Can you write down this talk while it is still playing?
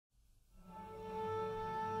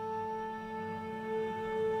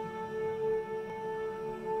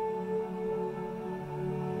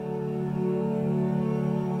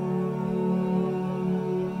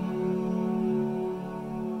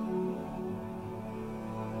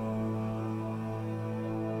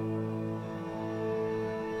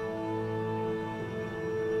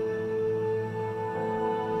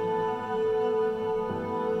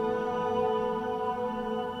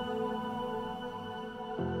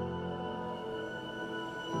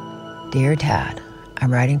Dear Tad,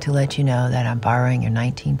 I'm writing to let you know that I'm borrowing your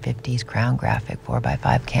 1950s Crown Graphic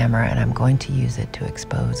 4x5 camera and I'm going to use it to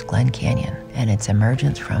expose Glen Canyon and its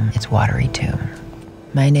emergence from its watery tomb.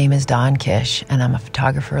 My name is Don Kish and I'm a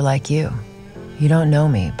photographer like you. You don't know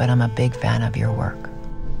me, but I'm a big fan of your work.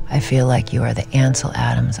 I feel like you are the Ansel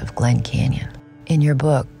Adams of Glen Canyon. In your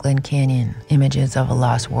book, Glen Canyon, Images of a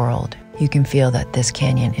Lost World, you can feel that this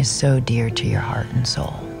canyon is so dear to your heart and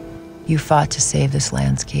soul. You fought to save this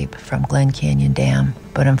landscape from Glen Canyon Dam,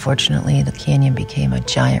 but unfortunately the canyon became a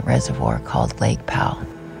giant reservoir called Lake Powell.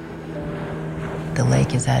 The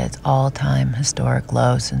lake is at its all-time historic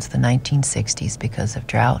low since the 1960s because of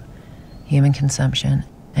drought, human consumption,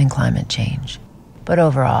 and climate change. But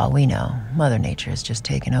overall, we know Mother Nature has just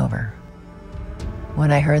taken over.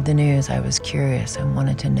 When I heard the news, I was curious and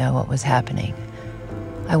wanted to know what was happening.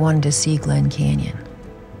 I wanted to see Glen Canyon.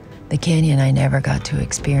 The canyon I never got to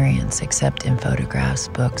experience except in photographs,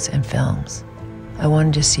 books, and films. I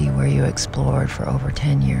wanted to see where you explored for over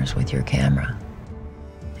 10 years with your camera,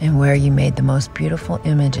 and where you made the most beautiful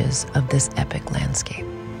images of this epic landscape.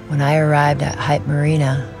 When I arrived at Hype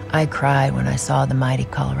Marina, I cried when I saw the mighty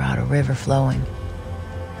Colorado River flowing.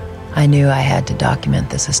 I knew I had to document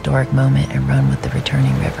this historic moment and run with the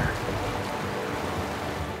returning river.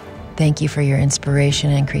 Thank you for your inspiration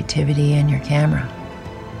and creativity in your camera.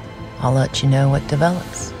 I'll let you know what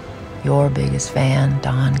develops. Your biggest fan,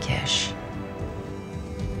 Don Kish.